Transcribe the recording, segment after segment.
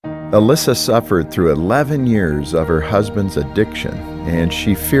Alyssa suffered through 11 years of her husband's addiction, and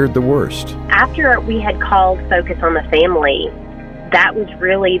she feared the worst. After we had called Focus on the Family, that was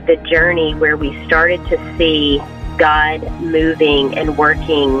really the journey where we started to see God moving and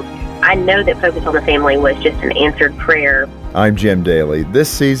working. I know that Focus on the Family was just an answered prayer. I'm Jim Daly. This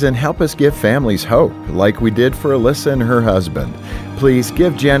season, help us give families hope, like we did for Alyssa and her husband. Please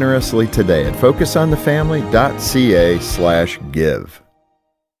give generously today at focusonthefamily.ca/give.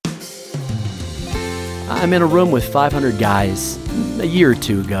 I'm in a room with 500 guys a year or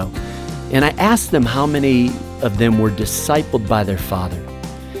two ago, and I asked them how many of them were discipled by their father,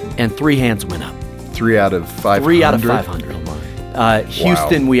 and 3 hands went up. 3 out of 500? 3 out of 500.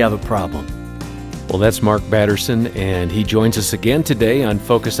 Houston, we have a problem. Well, that's Mark Batterson, and he joins us again today on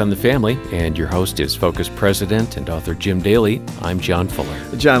Focus on the Family, and your host is Focus President and author Jim Daly. I'm John Fuller.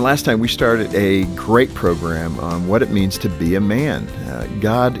 John, last time we started a great program on what it means to be a man.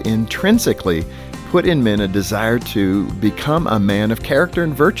 God intrinsically put in men a desire to become a man of character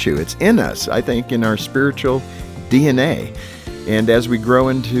and virtue. It's in us, I think, in our spiritual DNA. And as we grow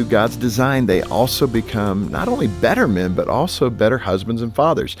into God's design, they also become not only better men, but also better husbands and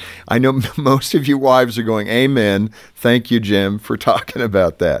fathers. I know most of you wives are going, amen. Thank you, Jim, for talking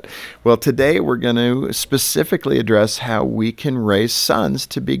about that. Well, today we're going to specifically address how we can raise sons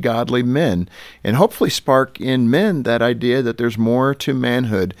to be godly men and hopefully spark in men that idea that there's more to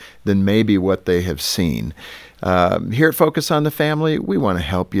manhood than maybe what they have seen. Here at Focus on the Family, we want to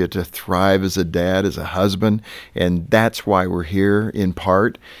help you to thrive as a dad, as a husband, and that's why we're here in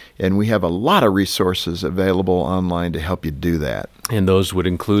part. And we have a lot of resources available online to help you do that. And those would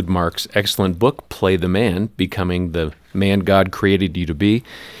include Mark's excellent book, Play the Man, Becoming the Man God Created You to Be,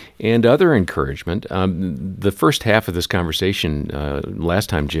 and other encouragement. The first half of this conversation last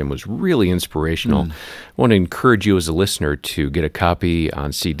time, Jim, was really inspirational. I want to encourage you as a listener to get a copy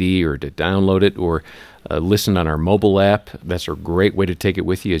on CD or to download it or listen on our mobile app. That's a great way to take it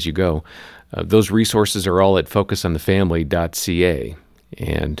with you as you go. Those resources are all at focusonthefamily.ca.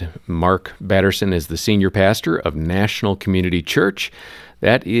 And Mark Batterson is the senior pastor of National Community Church.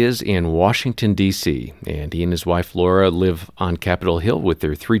 That is in Washington, D.C., and he and his wife, Laura, live on Capitol Hill with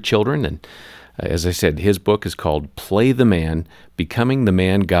their 3 children. And as I said, his book is called Play the Man, Becoming the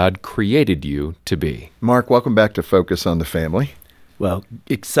Man God Created You to Be. Mark, welcome back to Focus on the Family. Well,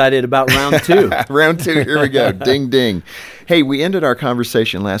 excited about round 2. Round 2, here we go. Ding, ding. Hey, we ended our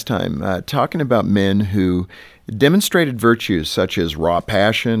conversation last time talking about men who demonstrated virtues such as raw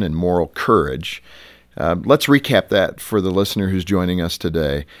passion and moral courage. Let's recap that for the listener who's joining us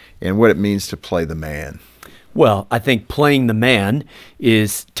today and what it means to play the man. Well, I think playing the man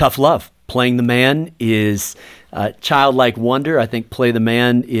is tough love. Playing the man is childlike wonder. I think play the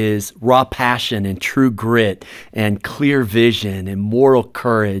man is raw passion and true grit and clear vision and moral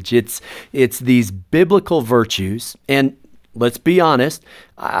courage. It's these biblical virtues. And let's be honest,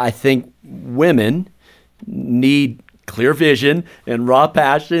 I think women need clear vision and raw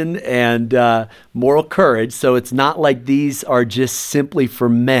passion and moral courage. So it's not like these are just simply for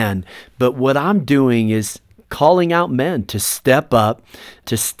men. But what I'm doing is calling out men to step up,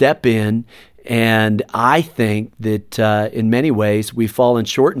 to step in. And I think that in many ways we've fallen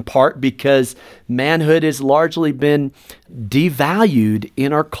short, in part because manhood has largely been devalued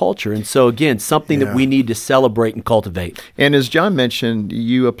in our culture. And so again, something that we need to celebrate and cultivate. And as John mentioned,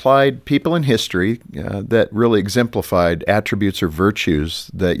 you applied people in history that really exemplified attributes or virtues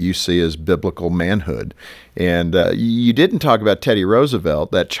that you see as biblical manhood. And you didn't talk about Teddy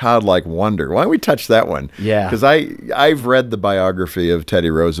Roosevelt, that childlike wonder. Why don't we touch that one? Yeah. Because I've read the biography of Teddy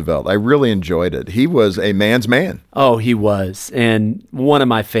Roosevelt. I really enjoyed it. He was a man's man. Oh, he was. And one of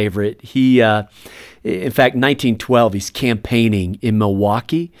my favorite. In fact, 1912, he's campaigning in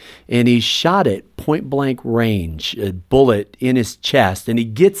Milwaukee, and he's shot at point-blank range, a bullet in his chest, and he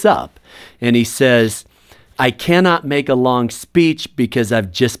gets up, and he says, I cannot make a long speech because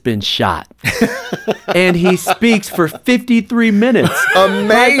I've just been shot. And he speaks for 53 minutes.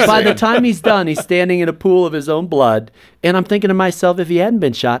 Amazing. By the time he's done, he's standing in a pool of his own blood. And I'm thinking to myself, if he hadn't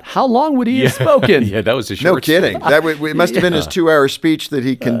been shot, how long would he have spoken? Yeah, that was a short No kidding. It must have been his 2-hour speech that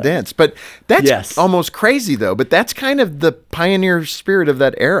he condensed. But that's almost crazy, though. But that's kind of the pioneer spirit of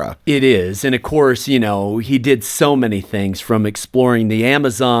that era. It is. And of course, he did so many things, from exploring the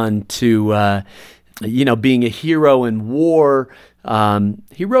Amazon to being a hero in war.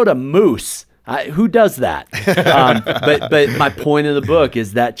 He rode a moose. Who does that? But my point in the book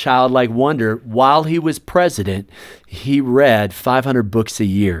is that childlike wonder. While he was president, he read 500 books a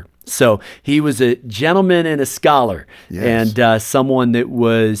year. So he was a gentleman and a scholar, Yes. and someone that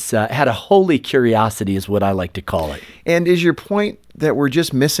was had a holy curiosity, is what I like to call it. And is your point that we're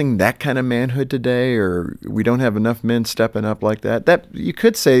just missing that kind of manhood today, or we don't have enough men stepping up like that? That you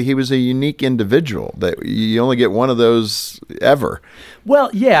could say he was a unique individual, that you only get one of those ever. Well,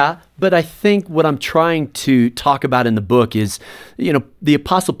 yeah, but I think what I'm trying to talk about in the book is, the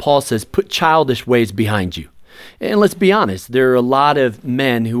Apostle Paul says, put childish ways behind you. And let's be honest, there are a lot of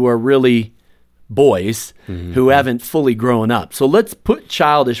men who are really boys who haven't fully grown up. So let's put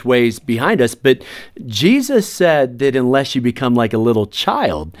childish ways behind us. But Jesus said that unless you become like a little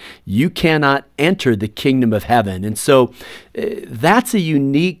child, you cannot enter the kingdom of heaven. And so that's a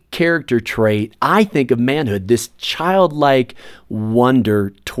unique character trait, I think, of manhood, this childlike wonder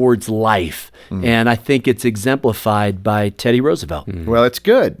towards life. And I think it's exemplified by Teddy Roosevelt. Well, it's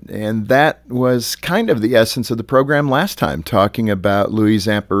good. And that was kind of the essence of the program last time, talking about Louis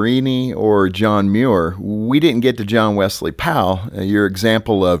Zamperini or John Muir. We didn't get to John Wesley Powell, your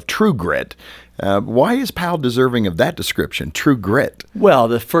example of true grit. Why is Powell deserving of that description, true grit? Well,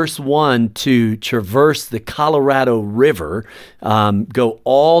 the first one to traverse the Colorado River, go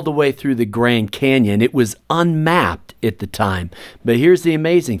all the way through the Grand Canyon. It was unmapped at the time. But here's the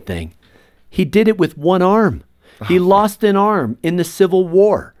amazing thing. He did it with one arm. He lost an arm in the Civil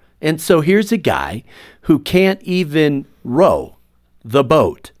War. And so here's a guy who can't even row the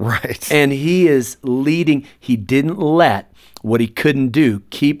boat. Right. And he is leading. He didn't let what he couldn't do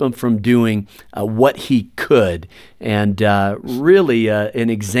keep him from doing what he could. And really an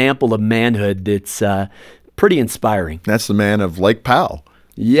example of manhood that's pretty inspiring. That's the man of Lake Powell.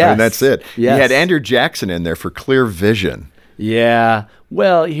 Yes. And that's it. Yes. You had Andrew Jackson in there for clear vision. Yeah.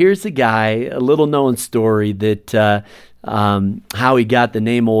 Well, here's a guy, a little known story that how he got the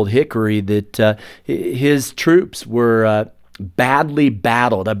name Old Hickory, that his troops were badly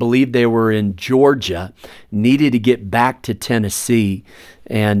battled. I believe they were in Georgia, needed to get back to Tennessee.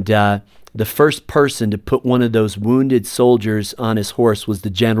 And the first person to put one of those wounded soldiers on his horse was the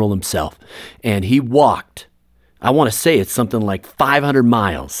general himself. And he walked, I want to say it's something like 500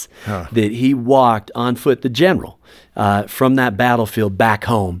 miles that he walked on foot, the general, from that battlefield back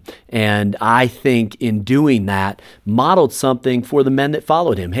home. And I think in doing that, modeled something for the men that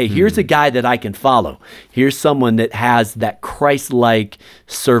followed him. Hey, here's a guy that I can follow. Here's someone that has that Christ-like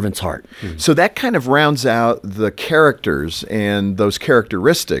servant's heart. So that kind of rounds out the characters and those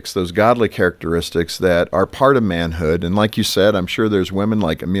characteristics, those godly characteristics that are part of manhood. And like you said, I'm sure there's women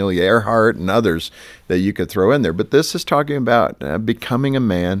like Amelia Earhart and others that you could throw in there. But this is talking about becoming a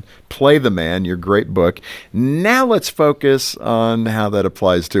man, Play the Man, your great book. Now let's focus on how that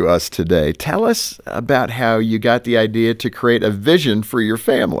applies to us today. Tell us about how you got the idea to create a vision for your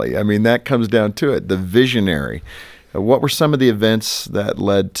family. I mean, that comes down to it, the visionary. What were some of the events that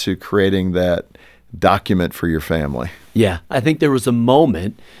led to creating that document for your family? Yeah, I think there was a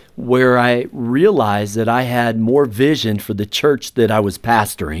moment where I realized that I had more vision for the church that I was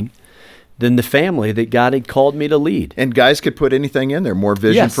pastoring than the family that God had called me to lead. And guys could put anything in there. More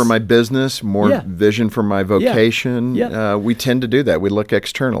vision Yes. for my business, more vision for my vocation. Yeah. We tend to do that. We look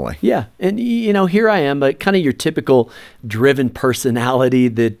externally. Yeah, and here I am, kind of your typical driven personality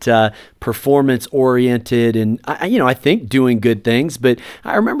that performance-oriented, and I think doing good things. But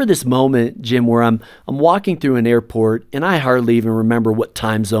I remember this moment, Jim, where I'm walking through an airport, and I hardly even remember what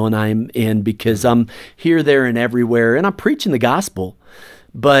time zone I'm in because I'm here, there, and everywhere, and I'm preaching the gospel.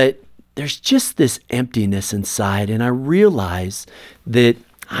 But there's just this emptiness inside, and I realize that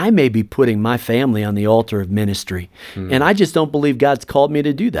I may be putting my family on the altar of ministry. And I just don't believe God's called me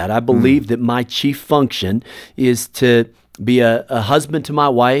to do that. I believe that my chief function is to be a husband to my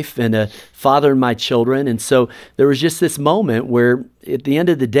wife and a father to my children. And so there was just this moment where at the end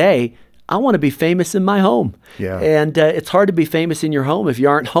of the day, I want to be famous in my home. Yeah. And it's hard to be famous in your home if you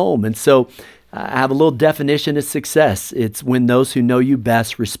aren't home. And so I have a little definition of success. It's when those who know you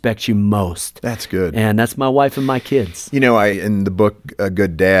best respect you most. That's good. And that's my wife and my kids. In the book A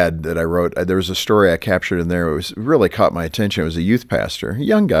Good Dad that I wrote, there was a story I captured in there. It really caught my attention. It was a youth pastor, a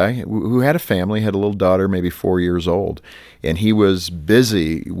young guy who had a family, had a little daughter, maybe 4 years old. And he was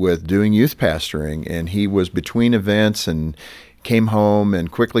busy with doing youth pastoring. And he was between events and came home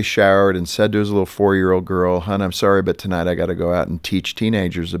and quickly showered and said to his little 4-year-old girl, "Hon, I'm sorry, but tonight I got to go out and teach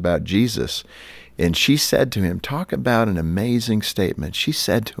teenagers about Jesus." And she said to him, talk about an amazing statement. She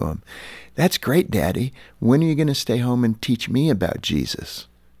said to him, "That's great, Daddy. When are you going to stay home and teach me about Jesus?"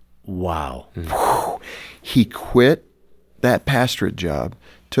 Wow. He quit that pastorate job,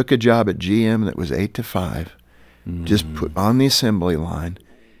 took a job at GM that was 8 to 5, just put on the assembly line,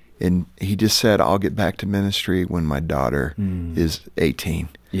 And he just said, I'll get back to ministry when my daughter is 18.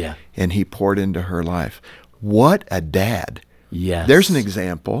 Yeah. And he poured into her life. What a dad. Yes. There's an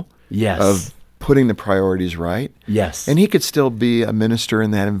example Yes. of putting the priorities right. Yes. And he could still be a minister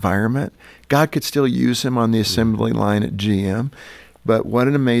in that environment. God could still use him on the assembly line at GM. But what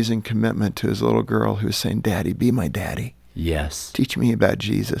an amazing commitment to his little girl who was saying, Daddy, be my daddy. Yes. Teach me about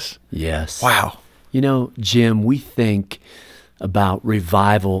Jesus. Yes. Wow. You know, Jim, we think about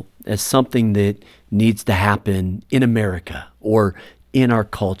revival as something that needs to happen in America or in our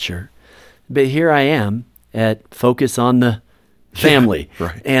culture. But here I am at Focus on the Family. Yeah,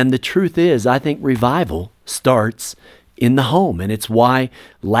 right. And the truth is, I think revival starts in the home. And it's why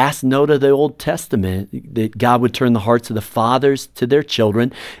last note of the Old Testament, that God would turn the hearts of the fathers to their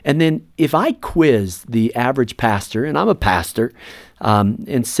children. And then if I quiz the average pastor, and I'm a pastor,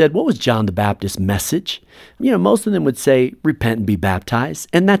 and said, what was John the Baptist's message? You know, most of them would say, repent and be baptized.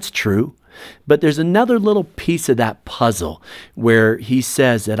 And that's true. But there's another little piece of that puzzle where he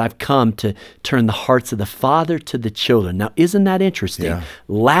says that I've come to turn the hearts of the father to the children. Now, isn't that interesting? Yeah.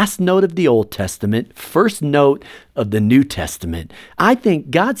 Last note of the Old Testament, first note of the New Testament. I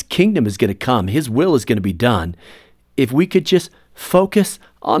think God's kingdom is going to come. His will is going to be done if we could just focus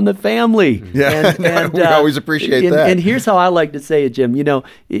on the family. Yeah, we always appreciate that. And here's how I like to say it, Jim. You know,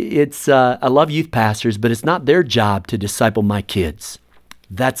 it's I love youth pastors, but it's not their job to disciple my kids.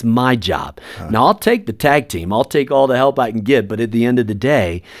 That's my job. Now, I'll take the tag team. I'll take all the help I can get. But at the end of the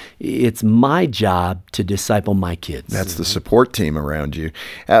day, it's my job to disciple my kids. That's the support team around you.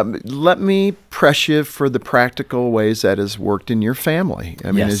 Let me press you for the practical ways that has worked in your family.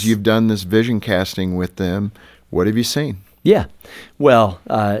 I mean, Yes. as you've done this vision casting with them, what have you seen? Yeah. Well,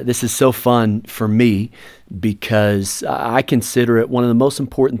 this is so fun for me because I consider it one of the most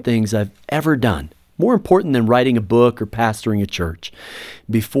important things I've ever done. More important than writing a book or pastoring a church.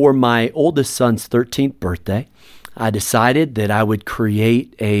 Before my oldest son's 13th birthday, I decided that I would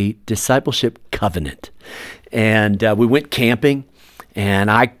create a discipleship covenant. And we went camping,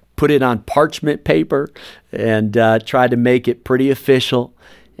 and I put it on parchment paper and tried to make it pretty official.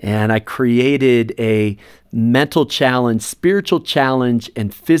 And I created a mental challenge, spiritual challenge,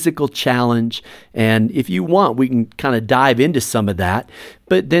 and physical challenge. And if you want, we can kind of dive into some of that.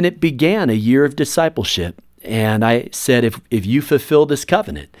 But then it began a year of discipleship. And I said, if you fulfill this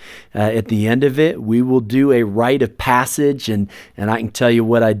covenant, at the end of it, we will do a rite of passage. And I can tell you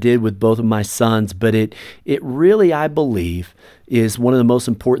what I did with both of my sons. But it really, I believe, is one of the most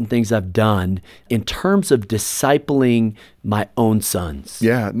important things I've done in terms of discipling my own sons.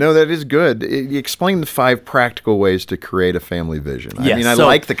 Yeah, no, that is good. You explained the 5 practical ways to create a family vision. I Yes, mean, I so-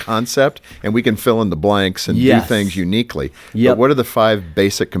 like the concept, and we can fill in the blanks and Yes. do things uniquely. Yep. But what are the 5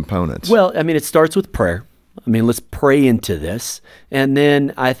 basic components? Well, I mean, it starts with prayer. I mean, let's pray into this. And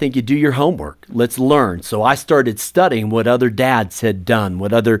then I think you do your homework. Let's learn. So I started studying what other dads had done,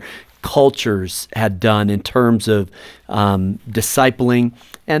 what other cultures had done in terms of discipling.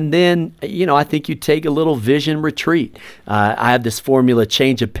 And then, you know, I think you take a little vision retreat. I have this formula,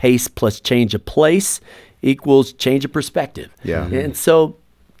 change of pace plus change of place equals change of perspective. Yeah. And so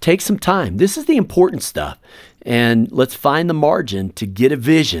take some time. This is the important stuff. And let's find the margin to get a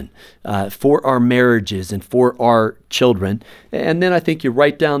vision for our marriages and for our children. And then I think you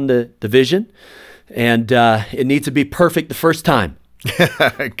write down the vision, and it needs to be perfect the first time.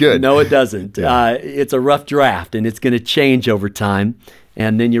 Good. No, it doesn't. Yeah. It's a rough draft, and it's going to change over time.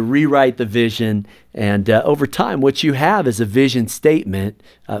 And then you rewrite the vision, and over time, what you have is a vision statement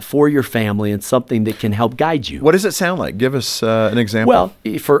for your family and something that can help guide you. What does it sound like? Give us an example.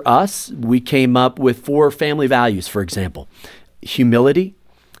 Well, for us, we came up with 4 family values, for example: humility,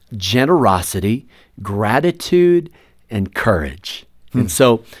 generosity, gratitude, and courage. And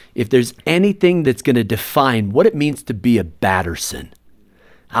so if there's anything that's going to define what it means to be a Batterson,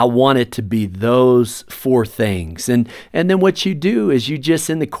 I want it to be those 4 things. And then what you do is you just,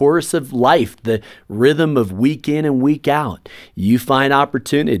 in the course of life, the rhythm of week in and week out, you find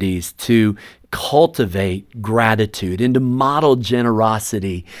opportunities to cultivate gratitude and to model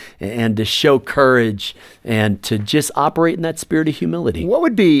generosity and to show courage and to just operate in that spirit of humility. What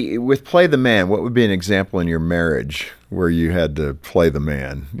would be, with Play the Man, what would be an example in your marriage where you had to play the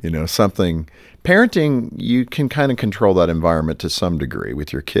man? You know, something, parenting, you can kind of control that environment to some degree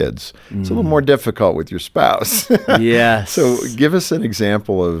with your kids. It's a little more difficult with your spouse. Yes. So give us an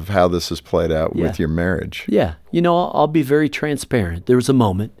example of how this has played out Yeah. with your marriage. Yeah. You know, I'll be very transparent. There was a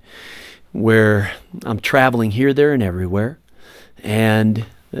moment where I'm traveling here, there, and everywhere. And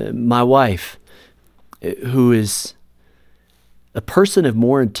my wife, who is a person of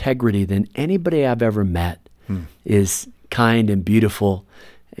more integrity than anybody I've ever met, is kind and beautiful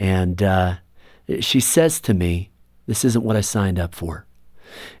And she says to me, "This isn't what I signed up for."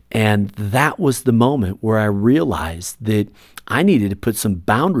 And that was the moment where I realized that I needed to put some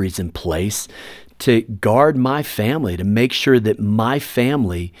boundaries in place to guard my family, to make sure that my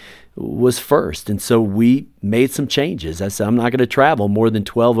family was first. And so we made some changes. I said, I'm not going to travel more than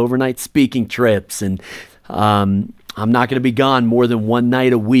 12 overnight speaking trips. And I'm not going to be gone more than one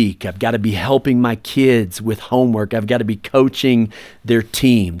night a week. I've got to be helping my kids with homework. I've got to be coaching their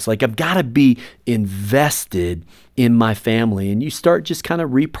teams. Like, I've got to be invested in my family. And you start just kind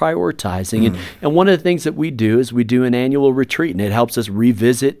of reprioritizing. And one of the things that we do is we do an annual retreat, and it helps us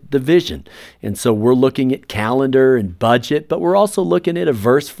revisit the vision. And so we're looking at calendar and budget, but we're also looking at a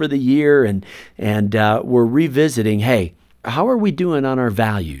verse for the year, and we're revisiting, hey, how are we doing on our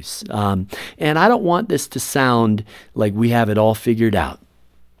values? And I don't want this to sound like we have it all figured out.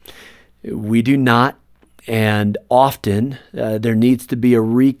 We do not. And often there needs to be a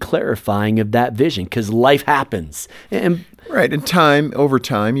re-clarifying of that vision, because life happens. Right. And over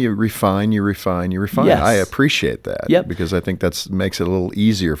time, you refine. Yes. I appreciate that. Yep. Because I think that makes it a little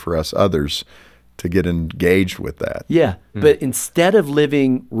easier for us others to get engaged with that. Yeah. But instead of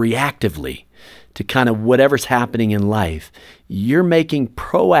living reactively to kind of whatever's happening in life, you're making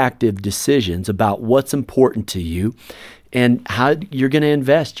proactive decisions about what's important to you and how you're going to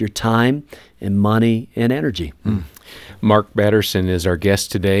invest your time and money and energy. Mark Batterson is our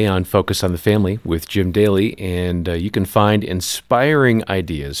guest today on Focus on the Family with Jim Daly, and you can find inspiring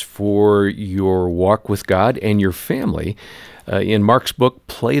ideas for your walk with God and your family in Mark's book,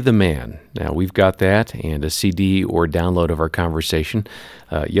 Play the Man. Now, we've got that and a CD or download of our conversation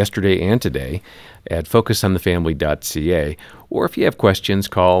yesterday and today at focusonthefamily.ca. Or if you have questions,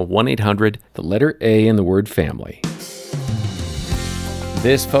 call 1-800, the letter A and the word family.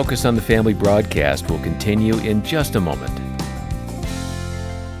 This Focus on the Family broadcast will continue in just a moment.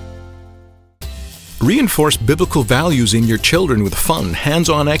 Reinforce biblical values in your children with fun,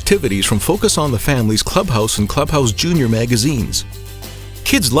 hands-on activities from Focus on the Family's Clubhouse and Clubhouse Junior magazines.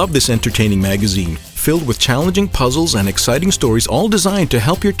 Kids love this entertaining magazine, filled with challenging puzzles and exciting stories, all designed to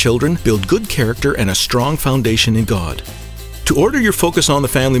help your children build good character and a strong foundation in God. To order your Focus on the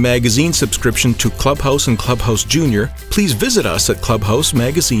Family magazine subscription to Clubhouse and Clubhouse Junior, please visit us at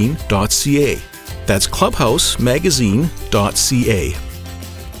clubhousemagazine.ca. That's clubhousemagazine.ca.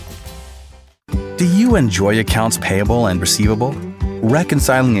 Do you enjoy accounts payable and receivable?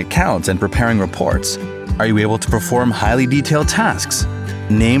 Reconciling accounts and preparing reports? Are you able to perform highly detailed tasks?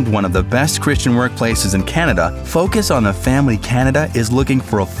 Named one of the best Christian workplaces in Canada, Focus on the Family Canada is looking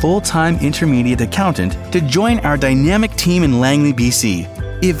for a full-time intermediate accountant to join our dynamic team in Langley, BC.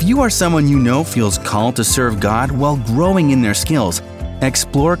 If you are someone you know feels called to serve God while growing in their skills,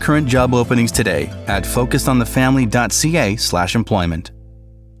 explore current job openings today at focusonthefamily.ca/employment.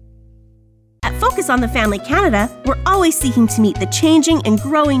 At Focus on the Family Canada, we're always seeking to meet the changing and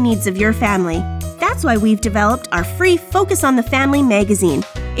growing needs of your family. That's why we've developed our free Focus on the Family magazine.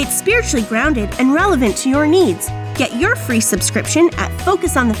 It's spiritually grounded and relevant to your needs. Get your free subscription at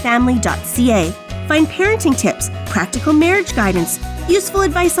focusonthefamily.ca. Find parenting tips, practical marriage guidance, useful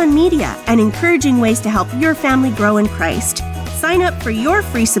advice on media, and encouraging ways to help your family grow in Christ. Sign up for your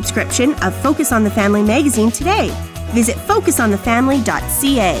free subscription of Focus on the Family magazine today. Visit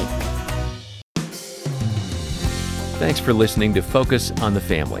focusonthefamily.ca. Thanks for listening to Focus on the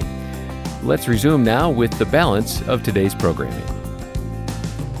Family. Let's resume now with the balance of today's programming.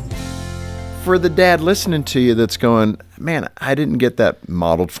 For the dad listening to you that's going, man, I didn't get that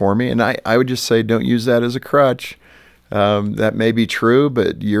modeled for me, and I would just say don't use that as a crutch. That may be true,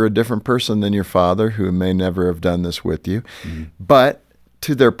 but you're a different person than your father, who may never have done this with you. But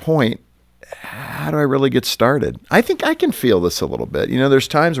to their point, how do I really get started? I think I can feel this a little bit. You know, there's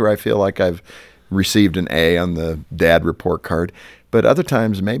times where I feel like I've received an A on the dad report card, but other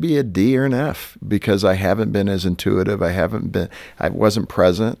times maybe a D or an F, because I haven't been as intuitive. I wasn't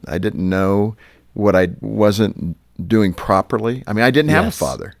present. I didn't know what I wasn't doing properly. I mean, I didn't have a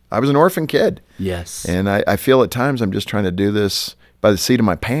father. I was an orphan kid. Yes. And I feel at times I'm just trying to do this by the seat of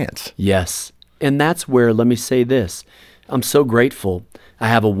my pants. Yes. And that's where, let me say this, I'm so grateful. I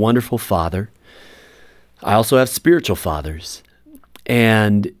have a wonderful father. I also have spiritual fathers.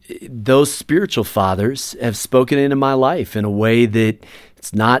 And those spiritual fathers have spoken into my life in a way that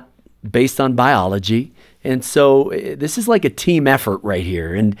it's not based on biology. And so this is like a team effort right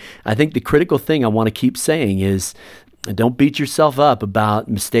here. And I think the critical thing I want to keep saying is don't beat yourself up about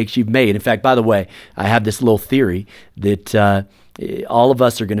mistakes you've made. In fact, by the way, I have this little theory that all of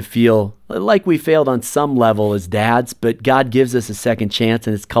us are going to feel like we failed on some level as dads, but God gives us a second chance,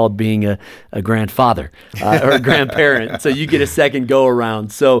 and it's called being a grandfather or a grandparent. So you get a second go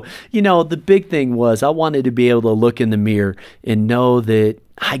around. So, the big thing was I wanted to be able to look in the mirror and know that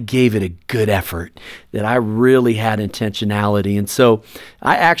I gave it a good effort, that I really had intentionality. And so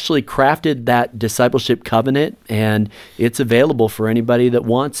I actually crafted that discipleship covenant, and it's available for anybody that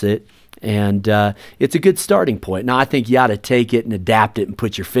wants it. And it's a good starting point. Now, I think you ought to take it and adapt it and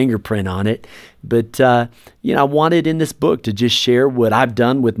put your fingerprint on it. But, I wanted in this book to just share what I've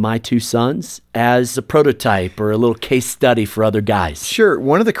done with my two sons as a prototype or a little case study for other guys. Sure.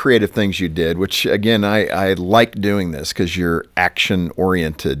 One of the creative things you did, which, again, I like doing this because you're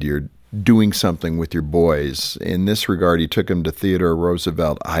action-oriented. You're doing something with your boys. In this regard, you took them to Theodore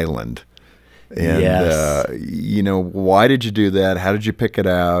Roosevelt Island. And, yes. Why did you do that? How did you pick it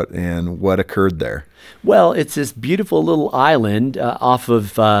out? And what occurred there? Well, it's this beautiful little island off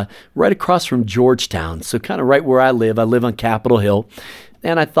of right across from Georgetown. So kind of right where I live. I live on Capitol Hill.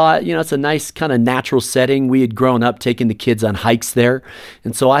 And I thought, it's a nice kind of natural setting. We had grown up taking the kids on hikes there.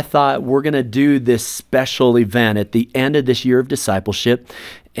 And so I thought we're going to do this special event at the end of this year of discipleship.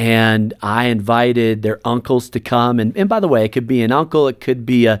 And I invited their uncles to come. And by the way, it could be an uncle. It could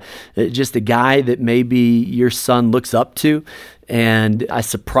be just a guy that maybe your son looks up to. And I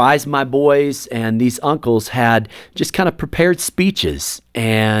surprised my boys, and these uncles had just kind of prepared speeches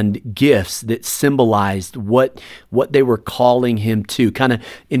and gifts that symbolized what they were calling him to, kind of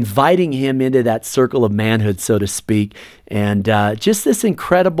inviting him into that circle of manhood, so to speak. And just this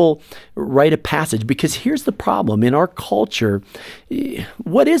incredible rite of passage, because here's the problem. In our culture,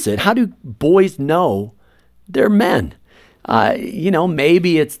 what is it? How do boys know they're men?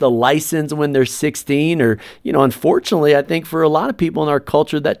 Maybe it's the license when they're 16 or, unfortunately, I think for a lot of people in our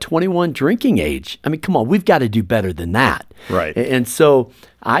culture, that 21 drinking age. I mean, come on, we've got to do better than that. Right. And so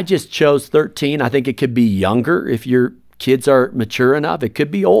I just chose 13. I think it could be younger if your kids are mature enough. It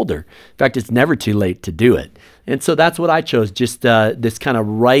could be older. In fact, it's never too late to do it. And so that's what I chose, just this kind of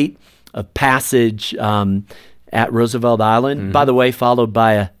rite of passage at Roosevelt Island, by the way, followed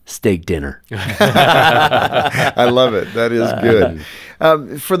by a steak dinner. I love it. That is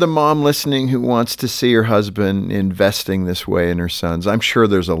good. For the mom listening who wants to see her husband investing this way in her sons, I'm sure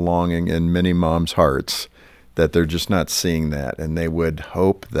there's a longing in many moms' hearts that they're just not seeing that, and they would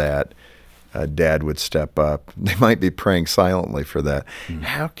hope that dad would step up. They might be praying silently for that.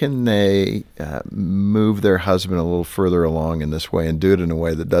 How can they move their husband a little further along in this way and do it in a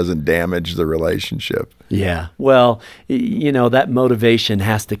way that doesn't damage the relationship? Yeah. Well, that motivation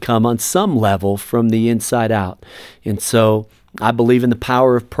has to come on some level from the inside out. And so I believe in the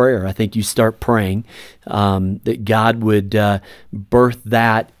power of prayer. I think you start praying that God would birth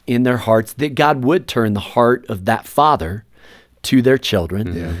that in their hearts, that God would turn the heart of that father to their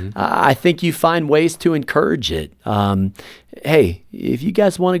children. Mm-hmm. I think you find ways to encourage it. Hey, if you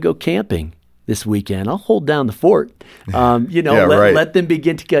guys want to go camping this weekend, I'll hold down the fort. Let them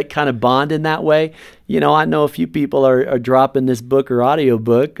begin to get kind of bond in that way. I know a few people are dropping this book or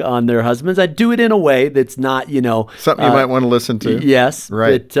audiobook on their husbands. I do it in a way that's not, something you might want to listen to. Yes.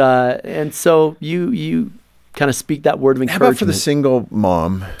 Right. But, and so you kind of speak that word of encouragement. How about for the single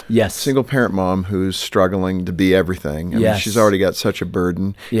mom? Yes. Single parent mom who's struggling to be everything. I mean, she's already got such a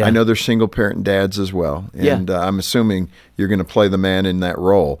burden. Yeah. I know there's single parent dads as well. And I'm assuming you're going to play the man in that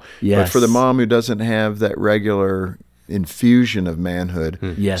role. Yes. But for the mom who doesn't have that regular infusion of manhood,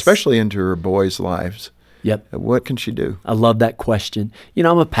 especially into her boys' lives, what can she do? I love that question.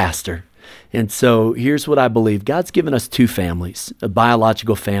 I'm a pastor. And so here's what I believe. God's given us two families, a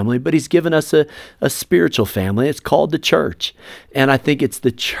biological family, but he's given us a spiritual family. It's called the church. And I think it's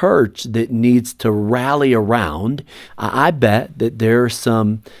the church that needs to rally around. I bet that there are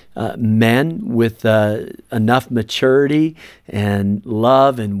some men with enough maturity and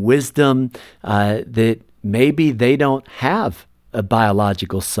love and wisdom that maybe they don't have a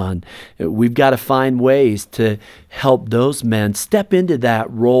biological son. We've got to find ways to help those men step into that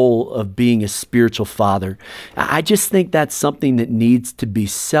role of being a spiritual father. I just think that's something that needs to be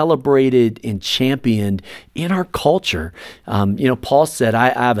celebrated and championed in our culture. Paul said,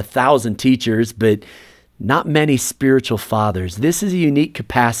 I have 1,000 teachers, but not many spiritual fathers. This is a unique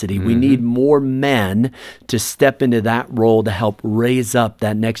capacity. We need more men to step into that role to help raise up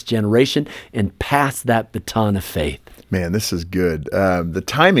that next generation and pass that baton of faith. Man, this is good. The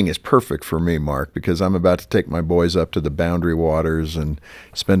timing is perfect for me, Mark, because I'm about to take my boys up to the Boundary Waters and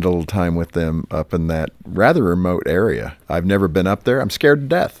spend a little time with them up in that rather remote area. I've never been up there. I'm scared to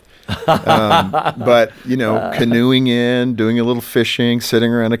death. But, canoeing in, doing a little fishing,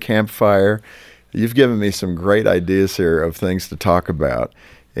 sitting around a campfire, You've given me some great ideas here of things to talk about,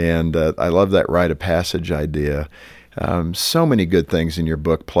 and I love that rite of passage idea. So many good things in your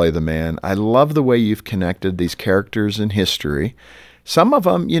book, Play the Man. I love the way you've connected these characters in history. Some of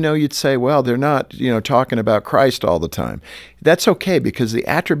them, you'd say, well, they're not, talking about Christ all the time. That's okay, because the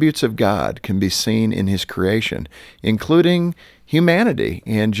attributes of God can be seen in his creation, including humanity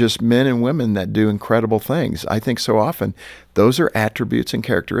and just men and women that do incredible things. I think so often those are attributes and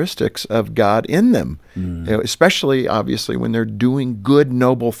characteristics of God in them, especially, obviously, when they're doing good,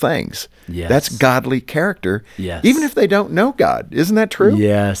 noble things. Yes. That's godly character, yes. Even if they don't know God. Isn't that true?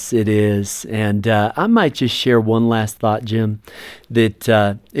 Yes, it is. And I might just share one last thought, Jim,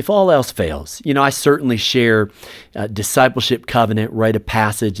 that if all else fails, I certainly share discipleship covenant, rite of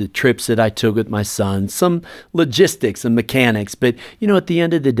passage, the trips that I took with my son, some logistics and mechanics. But, at the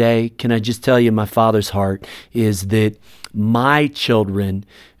end of the day, can I just tell you my Father's heart is that my children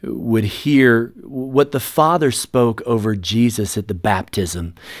would hear what the Father spoke over Jesus at the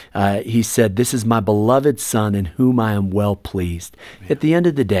baptism. He said, "This is my beloved Son in whom I am well pleased." Yeah. At the end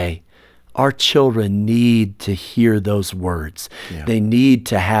of the day, our children need to hear those words. Yeah. They need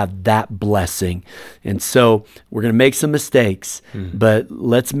to have that blessing. And so we're going to make some mistakes, but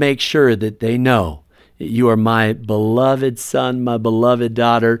let's make sure that they know you are my beloved son, my beloved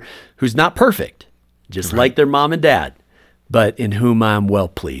daughter, who's not perfect, just like their mom and dad, but in whom I am well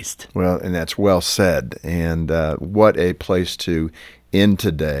pleased. Well, and that's well said. And what a place to end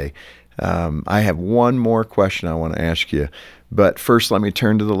today. I have one more question I want to ask you. But first, let me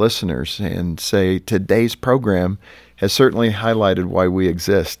turn to the listeners and say today's program has certainly highlighted why we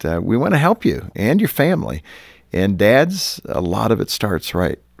exist. We want to help you and your family. And dads, a lot of it starts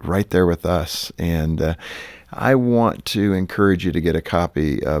right there with us. And I want to encourage you to get a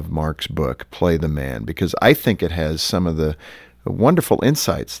copy of Mark's book, Play the Man, because I think it has some of the wonderful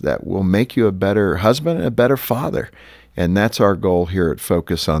insights that will make you a better husband and a better father. And that's our goal here at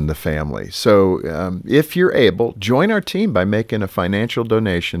Focus on the Family. So if you're able, join our team by making a financial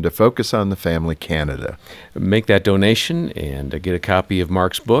donation to Focus on the Family Canada. Make that donation and get a copy of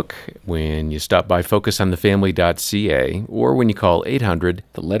Mark's book when you stop by focusonthefamily.ca or when you call 800,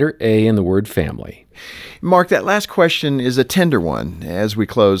 the letter A in the word family. Mark, that last question is a tender one. As we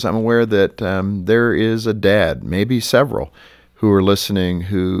close, I'm aware that there is a dad, maybe several, who are listening,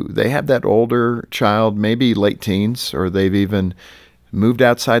 who they have that older child, maybe late teens, or they've even moved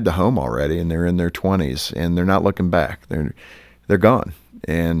outside the home already and they're in their 20s and they're not looking back. They're gone.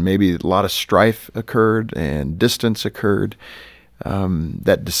 And maybe a lot of strife occurred and distance occurred.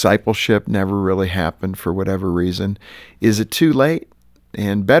 That discipleship never really happened for whatever reason. Is it too late?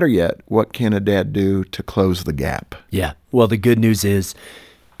 And better yet, what can a dad do to close the gap? Yeah. Well, the good news is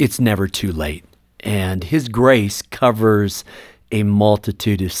it's never too late. And his grace covers a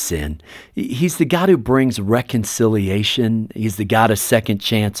multitude of sin. He's the God who brings reconciliation. He's the God of second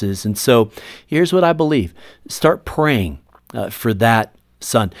chances. And so here's what I believe. Start praying for that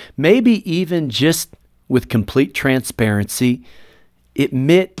son. Maybe even just with complete transparency,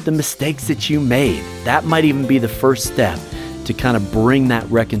 admit the mistakes that you made. That might even be the first step to kind of bring that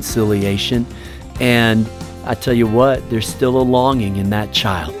reconciliation. And I tell you what, there's still a longing in that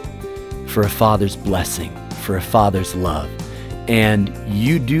child for a father's blessing, for a father's love. And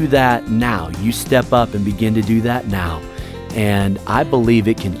you do that now. You step up and begin to do that now. And I believe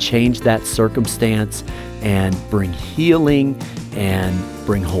it can change that circumstance and bring healing and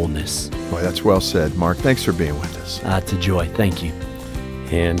bring wholeness. Boy, that's well said. Mark, thanks for being with us. It's a joy. Thank you.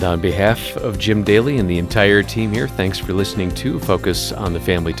 And on behalf of Jim Daly and the entire team here, thanks for listening to Focus on the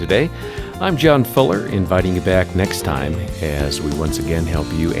Family today. I'm John Fuller, inviting you back next time as we once again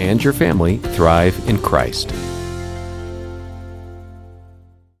help you and your family thrive in Christ.